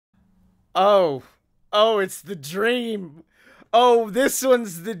Oh. Oh, it's the dream. Oh, this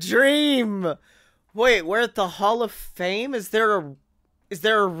one's the dream. Wait, we're at the Hall of Fame? Is there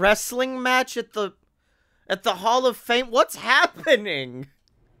a wrestling match at the Hall of Fame? What's happening?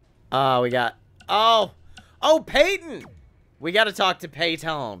 We got Oh, Peyton. We got to talk to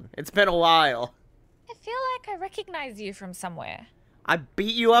Peyton. It's been a while. I feel like I recognize you from somewhere. I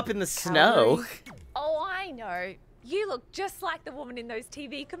beat you up in the snow. Oh, I know. You look just like the woman in those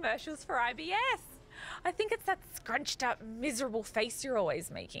TV commercials for IBS. I think it's that scrunched up, miserable face you're always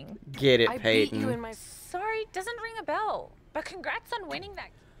making. Get it, I Peyton. beat you in my... Sorry, doesn't ring a bell. But congrats on winning that.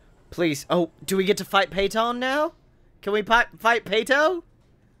 Please. Oh, do we get to fight Peyton now? Can we fight Peyton?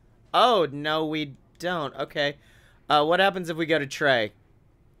 Oh, no, we don't. Okay. What happens if we go to Trey?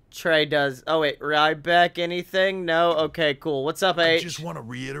 Trey does... Oh, wait. Ryback, anything? No? Okay, cool. What's up, H? I just want to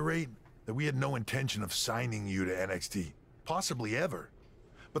reiterate that we had no intention of signing you to NXT. Possibly ever.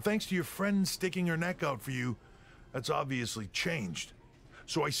 But thanks to your friend sticking her neck out for you, that's obviously changed.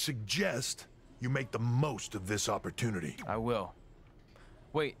 So I suggest you make the most of this opportunity. I will.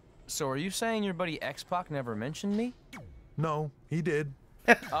 Wait, so are you saying your buddy X-Pac never mentioned me? No, he did.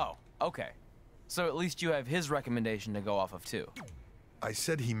 Oh, okay. So at least you have his recommendation to go off of too. I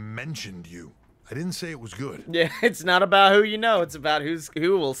said he mentioned you. I didn't say it was good. Yeah, it's not about who you know. It's about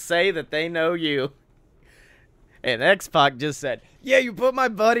who will say that they know you. And X-Pac just said, yeah, you put my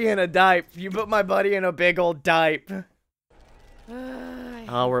buddy in a diaper. You put my buddy in a big old diaper.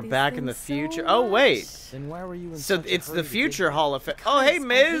 Oh, we're back in the future. Oh, wait. Then why were you in So such a it's hurry the to get future here? Hall of Fame. Oh, hey,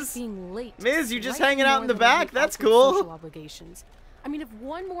 Miz. Miz, you just hanging out in the back? That's cool. Obligations. I mean, if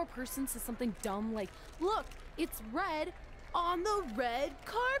one more person says something dumb like, look, it's red on the red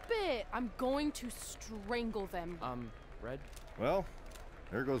carpet, I'm going to strangle them. Red? Well,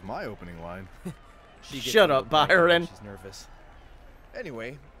 there goes my opening line. Shut up, Byron. She's nervous.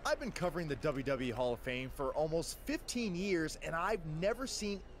 Anyway, I've been covering the WWE Hall of Fame for almost 15 years, and I've never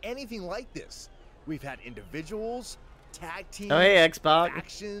seen anything like this. We've had individuals, tag teams, Oh, hey, X-Pac.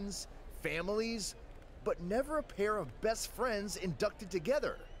 factions, families, but never a pair of best friends inducted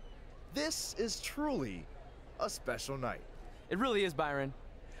together. This is truly a special night. It really is, Byron.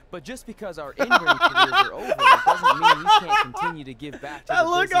 But just because our in-ring careers are over, it doesn't mean we can't continue to give back to the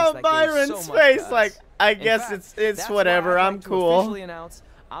Look business on that Byron's gave so much face, to us. like, I In guess fact, it's that's whatever. why I'd I'm like to cool. officially announce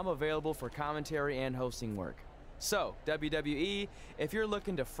I'm available for commentary and hosting work. So, WWE, if you're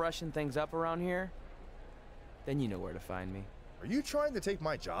looking to freshen things up around here, then you know where to find me. Are you trying to take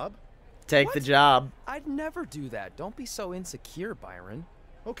my job? Take the job. I'd never do that. Don't be so insecure, Byron.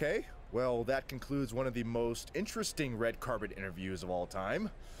 Okay, well, that concludes one of the most interesting red carpet interviews of all time.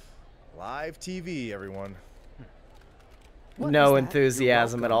 Live TV, everyone. No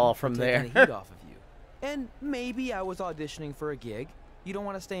enthusiasm at all from there. Taking the heat off of you. And maybe I was auditioning for a gig. You don't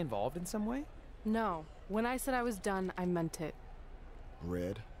want to stay involved in some way? No, when I said I was done, I meant it.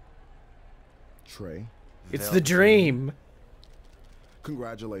 Red. Trey. It's the dream.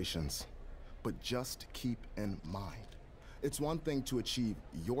 Congratulations. But just keep in mind, it's one thing to achieve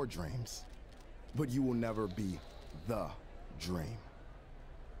your dreams, but you will never be the dream.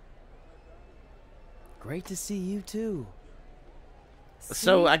 Great to see you too.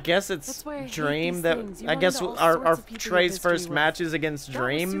 So I guess it's why I hate Dream these that things. You I run guess into all our sorts of people Trey's with history first with. matches against That was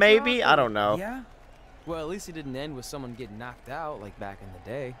Dream, super maybe? I awkward. don't know. Yeah? Well, at least it didn't end with someone getting knocked out like back in the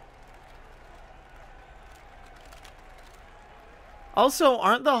day. Also,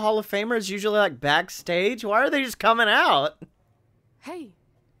 aren't the Hall of Famers usually like backstage? Why are they just coming out? Hey,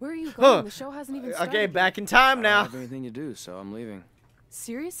 where are you going? The show hasn't even started. Okay, back in time I now. don't have anything to do, so I'm leaving.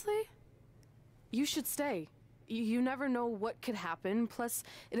 Seriously? You should stay. You never know what could happen. Plus,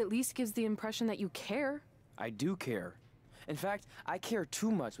 it at least gives the impression that you care. I do care. In fact, I care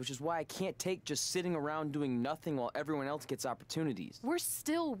too much, which is why I can't take just sitting around doing nothing while everyone else gets opportunities. We're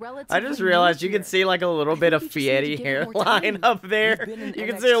still relatively I just realized you new can here. see like a little I bit think of we just need to Fieri give it more hairline time. up there. You've been in You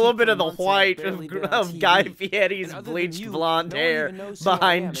can NXT see a little for bit of the months and I've white barely been on of TV. Guy Fieri's And other than bleached you, blonde no one hair even knows who I am.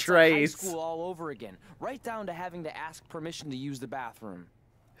 behind It's like Trey's. high school all over again, right down to having to ask permission to use the bathroom.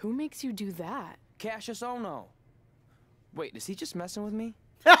 Who makes you do that? Cassius Ohno. Wait, is he just messing with me?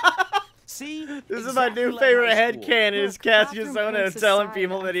 See? This is my Exactly new like favorite high school. headcanon is Look, Cassius bathroom Ohno breaks telling aside,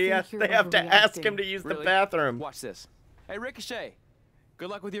 people that I think they have to ask him overreacting. to use the Really? bathroom. Watch this. Hey, Ricochet. Good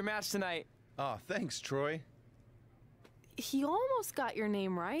luck with your match tonight. Oh, thanks, Troy. He almost got your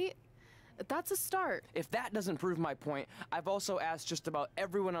name right. That's a start. If that doesn't prove my point, I've also asked just about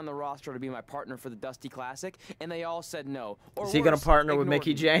everyone on the roster to be my partner for the Dusty Classic, and they all said no. Or Is he gonna worse, partner with ignored Mickey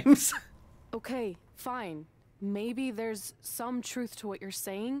me. James? Okay, fine. Maybe there's some truth to what you're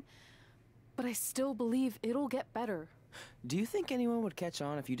saying, but I still believe it'll get better. Do you think anyone would catch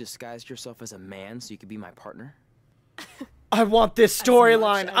on if you disguised yourself as a man so you could be my partner? I want this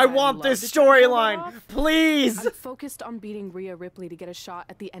storyline. I want this storyline. Please. I'm focused on beating Rhea Ripley to get a shot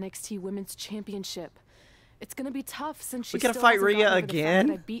at the NXT Women's Championship. It's gonna be tough since she gotta still fight hasn't Rhea gotten over the fact again?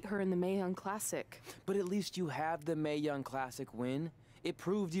 that I beat her in the Mae Young Classic. But at least you have the Mae Young Classic win. It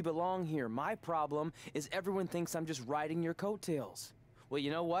proved you belong here. My problem is everyone thinks I'm just riding your coattails. Well, you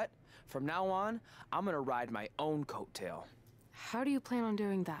know what? From now on, I'm gonna ride my own coattail. How do you plan on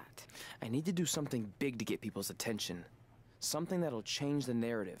doing that? I need to do something big to get people's attention. Something that'll change the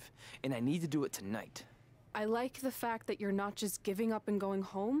narrative. And I need to do it tonight. I like the fact that you're not just giving up and going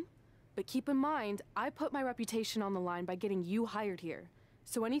home, but keep in mind, I put my reputation on the line by getting you hired here.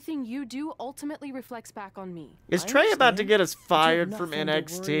 So anything you do ultimately reflects back on me. Is Trey about to get us fired from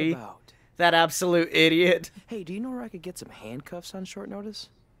NXT? That absolute idiot. Hey, do you know where I could get some handcuffs on short notice?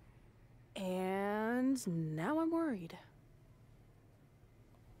 And now I'm worried.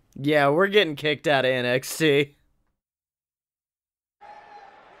 Yeah, we're getting kicked out of NXT.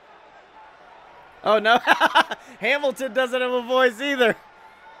 Oh no, Hamilton doesn't have a voice either.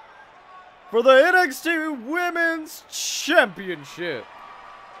 For the NXT Women's Championship.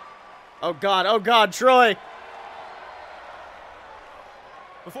 Oh God, Troy.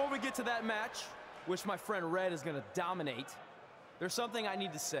 Before we get to that match, which my friend Red is gonna dominate, there's something I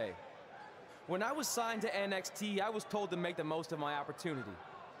need to say. When I was signed to NXT, I was told to make the most of my opportunity.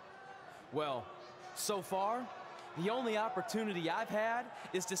 Well, so far, the only opportunity I've had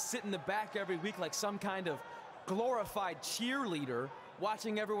is to sit in the back every week like some kind of glorified cheerleader,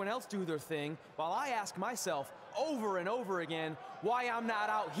 watching everyone else do their thing, while I ask myself over and over again why I'm not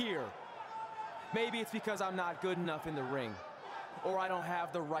out here. Maybe it's because I'm not good enough in the ring, or I don't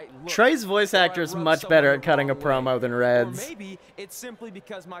have the right look. Trey's voice actor is much better at cutting a promo than Red's. Or maybe it's simply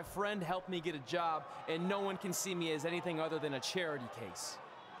because my friend helped me get a job and no one can see me as anything other than a charity case.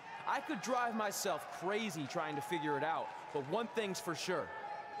 I could drive myself crazy trying to figure it out, but one thing's for sure.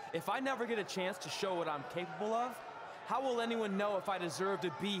 If I never get a chance to show what I'm capable of, how will anyone know if I deserve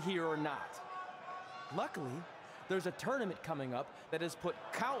to be here or not? Luckily, there's a tournament coming up that has put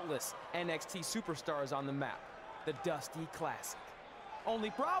countless NXT superstars on the map, the Dusty Classic.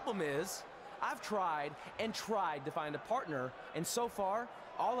 Only problem is, I've tried and tried to find a partner, and so far,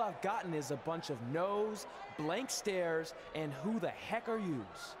 all I've gotten is a bunch of no's, blank stares, and who the heck are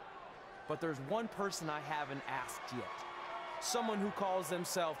yous? But there's one person I haven't asked yet. Someone who calls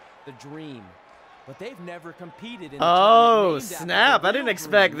themselves the Dream. But they've never competed in the Oh, tournament named after snap. the I didn't real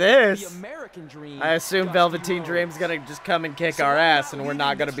expect Dream, this. the American Dream, I assume Dusty Velveteen Rhodes. Dream's gonna just come and kick So our I'm ass, not and we're not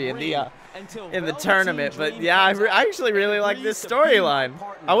leaving gonna this be in the ring until Velveteen tournament. But Dream yeah, comes out I actually really and like this agrees to be my storyline.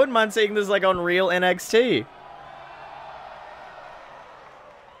 partner. I wouldn't mind seeing this like on real NXT.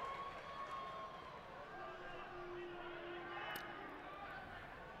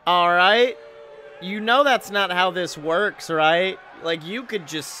 All right. You know that's not how this works, right? Like, you could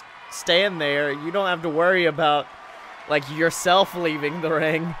just stand there. You don't have to worry about, like, yourself leaving the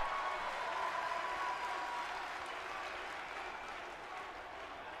ring.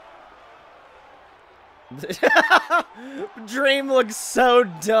 Dream looks so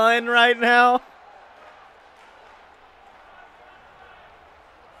done right now.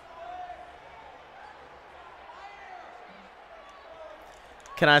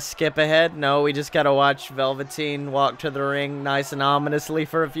 Can I skip ahead? No, we just gotta watch Velveteen walk to the ring nice and ominously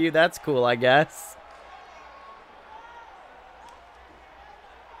for a few. That's cool, I guess.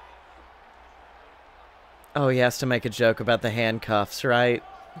 Oh, he has to make a joke about the handcuffs, right?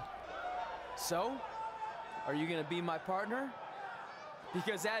 So, are you gonna be my partner?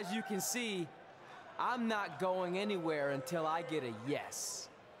 Because as you can see, I'm not going anywhere until I get a yes.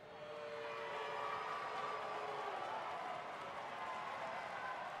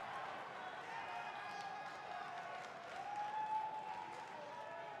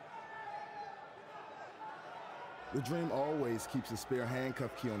 The Dream always keeps a spare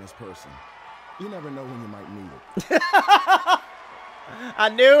handcuff key on his person. You never know when you might need it. I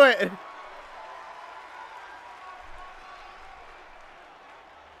knew it.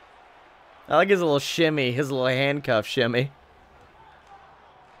 I like his little shimmy, his little handcuff shimmy.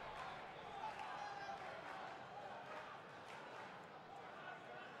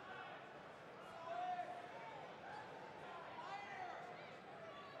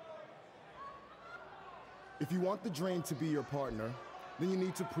 If you want the Dream to be your partner, then you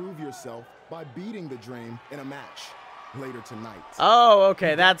need to prove yourself by beating the Dream in a match later tonight. Oh,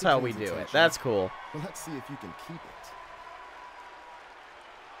 okay, You that's got the how we Dream's do it. attention. That's cool. But let's see if you can keep it.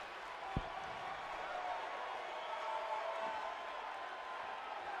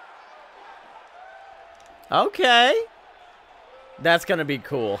 Okay. That's gonna be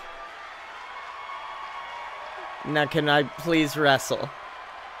cool. Now, can I please wrestle?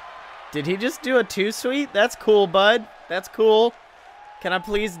 Did he just do a 2-sweet? That's cool, bud. That's cool. Can I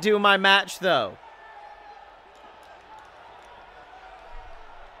please do my match, though?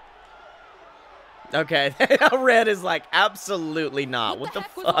 Okay, Red is like, absolutely not. What the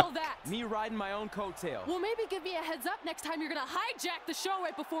heck fuck? was all that? Me riding my own coattail. Well, maybe give me a heads up next time you're gonna hijack the show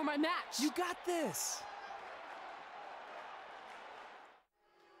right before my match. You got this.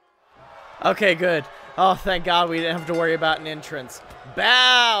 Okay, good. Oh, thank God we didn't have to worry about an entrance.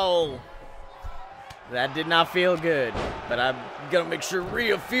 Bow! That did not feel good, but I'm gonna make sure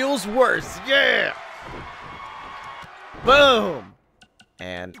Rhea feels worse. Yeah! Boom!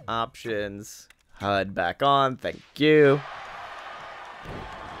 And options. HUD back on. Thank you.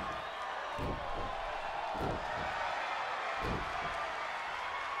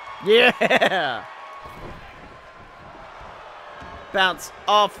 Yeah! Bounce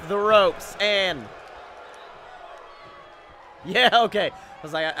off the ropes and yeah, okay. I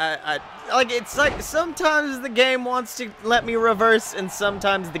was like, I like, it's like sometimes the game wants to let me reverse and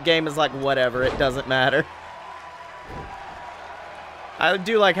sometimes the game is like, whatever, it doesn't matter. I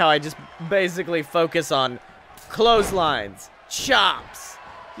do like how I just basically focus on clotheslines, chops.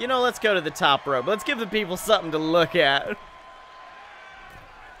 You know, let's go to the top rope. Let's give the people something to look at.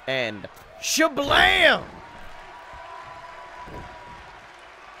 And shablam!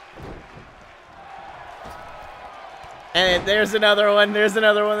 And there's another one. There's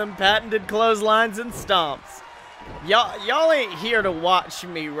another one of them patented clotheslines and stomps. Y'all ain't here to watch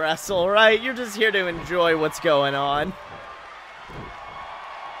me wrestle, right? You're just here to enjoy what's going on.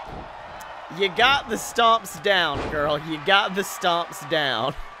 You got the stomps down, girl. You got the stomps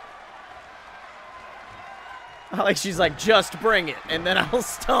down. Like she's like, just bring it, and then I'll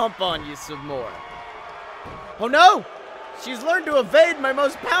stomp on you some more. Oh no! She's learned to evade my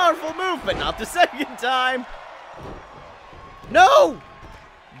most powerful move, but not the second time. No!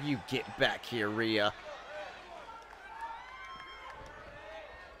 You get back here, Rhea.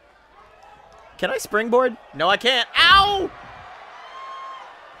 Can I springboard? No, I can't. Ow!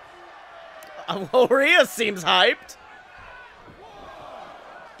 Well, Rhea seems hyped.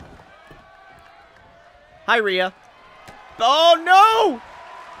 Hi, Rhea. Oh, no!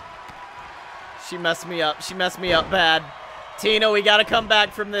 She messed me up. She messed me up bad. Tina, we gotta come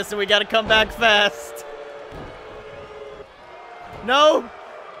back from this, and we gotta come back fast. No!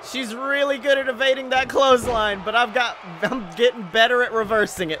 She's really good at evading that clothesline, but I'm getting better at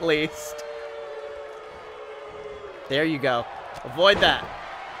reversing at least. There you go. Avoid that.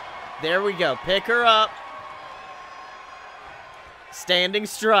 There we go. Pick her up. Standing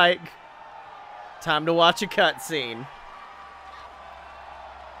strike. Time to watch a cutscene.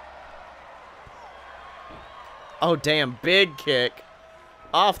 Oh, damn. Big kick.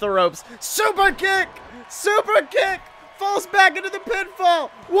 Off the ropes. Super kick! Super kick! Falls back into the pinfall.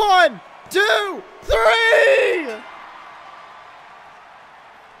 1, 2, 3!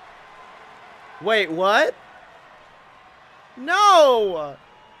 Wait, what? No!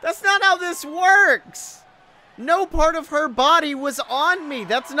 That's not how this works! No part of her body was on me.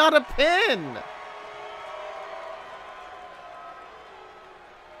 That's not a pin.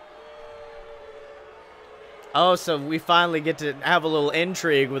 Oh, so we finally get to have a little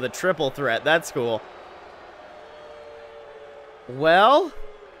intrigue with a triple threat. That's cool. Well,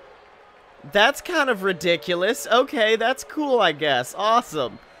 that's kind of ridiculous. Okay, that's cool, I guess.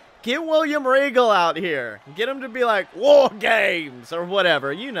 Awesome. Get William Regal out here. Get him to be like, War Games, or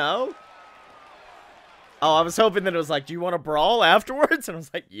whatever, you know. Oh, I was hoping that it was like, do you want to brawl afterwards? And I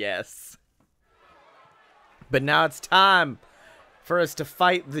was like, yes. But now it's time for us to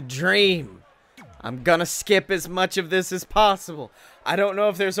fight the Dream. I'm gonna skip as much of this as possible. I don't know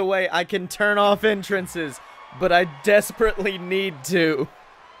if there's a way I can turn off entrances, but I desperately need to.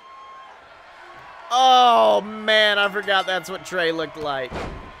 Oh, man, I forgot that's what Trey looked like.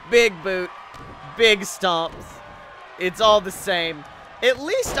 Big boot, big stomps. It's all the same. At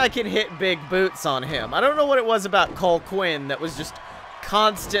least I can hit big boots on him. I don't know what it was about Cole Quinn that was just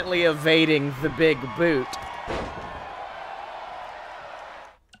constantly evading the big boot.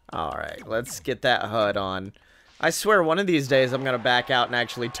 Alright, let's get that HUD on. I swear one of these days I'm gonna back out and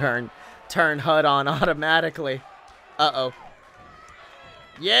actually turn HUD on automatically. Uh-oh.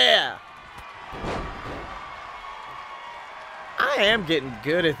 Yeah! I am getting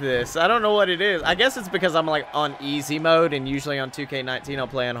good at this. I don't know what it is. I guess it's because I'm like on easy mode, and usually on 2K19 I'll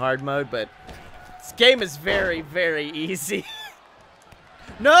play on hard mode, but this game is very, very easy.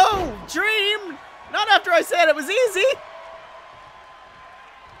 No! Dream! Not after I said it was easy!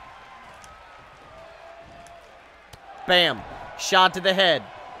 Bam. Shot to the head.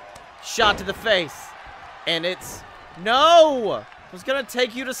 Shot to the face. And it's... No! I was gonna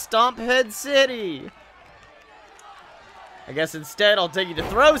take you to Stomphead City. I guess instead I'll take you to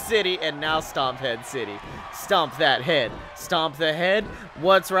Throw City and now Stomphead City. Stomp that head. Stomp the head.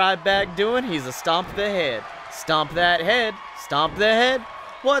 What's Ryback doing? He's a stomp the head. Stomp that head. Stomp the head.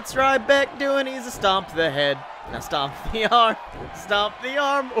 What's Ryback doing? He's a stomp the head. Now stomp the arm. Stomp the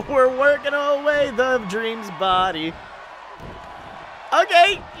arm. We're working away the Dream's body.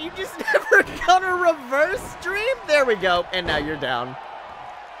 Okay, you just never gonna reverse Dream? There we go. And now you're down.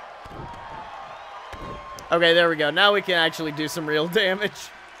 Okay, there we go. Now we can actually do some real damage.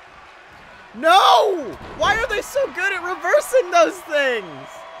 No! Why are they so good at reversing those things?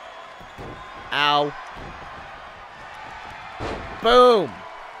 Ow. Boom.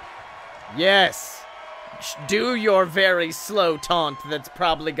 Yes. Do your very slow taunt that's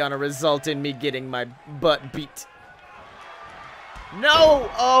probably gonna result in me getting my butt beat. No!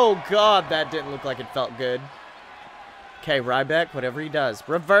 Oh, God, that didn't look like it felt good. Okay, Ryback, whatever he does.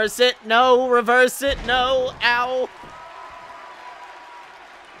 Reverse it! No! Reverse it! No! Ow!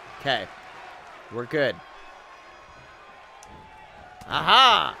 Okay. We're good.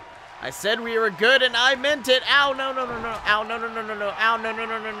 Aha! I said we were good and I meant it! Ow! No, no, no, no! Ow! No, no, no, no, no! Ow! No, no,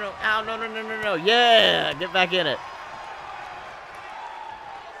 no, no, no! Ow! No, no, no, no, no! Yeah! Get back in it.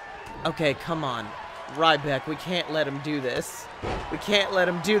 Okay, come on. Ryback, we can't let him do this. We can't let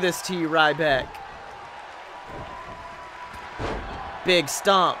him do this to you, Ryback. Big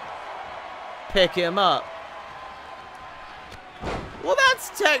stomp. Pick him up. Well,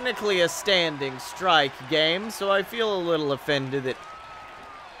 that's technically a standing strike game, so I feel a little offended that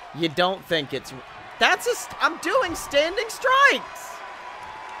you don't think it's... That's a... I'm doing standing strikes!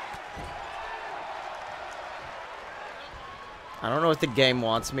 I don't know what the game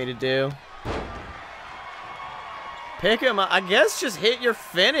wants me to do. Pick him up. I guess just hit your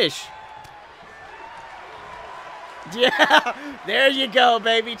finish. Yeah, there you go,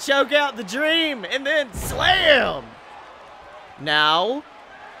 baby. Choke out the Dream and then slam. Now,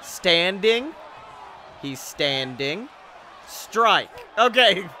 standing. He's standing. Strike.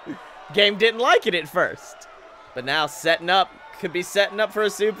 Okay, game didn't like it at first. But now setting up. Could be setting up for a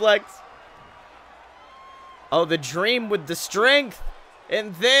suplex. Oh, the Dream with the strength.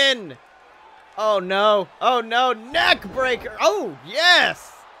 And then... Oh, no. Oh, no. Neck breaker. Oh,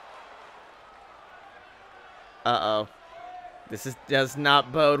 yes. Uh-oh. This does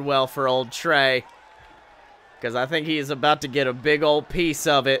not bode well for old Trey. Because I think he is about to get a big old piece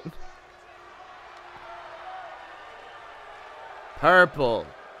of it. Purple.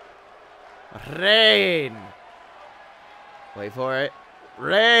 Rain. Wait for it.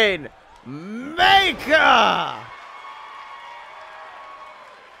 Rain. Maker.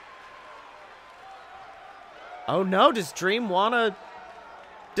 Oh no, does Dream wanna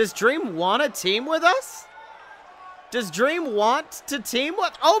team with us? Does Dream want to team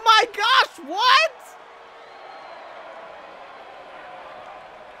with... Oh my gosh, what?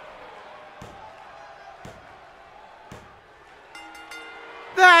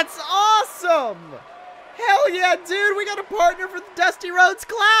 That's awesome! Hell yeah, dude, we got a partner for the Dusty Rhodes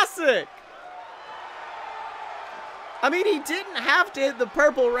Classic! I mean, he didn't have to hit the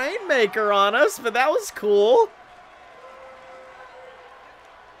Purple Rainmaker on us, but that was cool.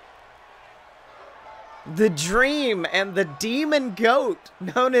 The Dream and the Demon Goat,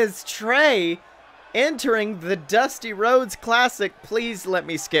 known as Trey, entering the Dusty Rhodes Classic. Please let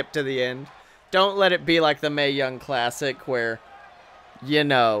me skip to the end. Don't let it be like the Mae Young Classic where, you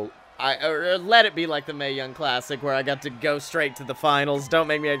know, or let it be like the Mae Young Classic where I got to go straight to the finals. Don't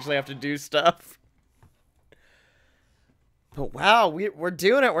make me actually have to do stuff. But wow, we're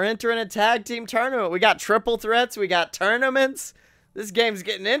doing it. We're entering a tag team tournament. We got triple threats. We got tournaments. This game's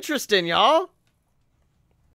getting interesting, y'all.